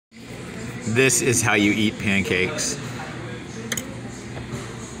This is how you eat pancakes.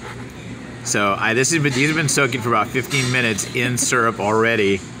 So these have been soaking for about 15 minutes in syrup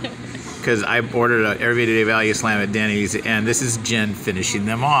already, because I ordered a Everyday Value Slam at Denny's, and this is Jen finishing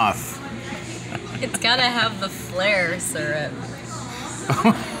them off. It's gotta have the flair syrup.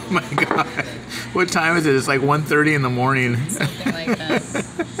 Oh my god. What time is it? It's like 1:30 in the morning. Something like that.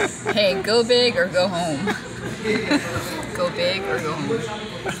 Hey, go big or go home. Go big or go home.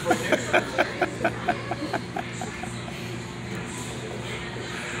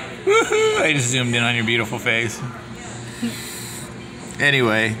 I just zoomed in on your beautiful face.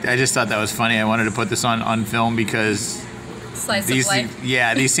 Anyway, I just thought that was funny. I wanted to put this on film because Slice of life.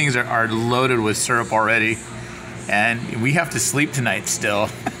 Yeah, these things are loaded with syrup already, and we have to sleep tonight still.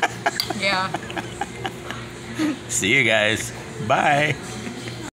 Yeah. See you guys. Bye.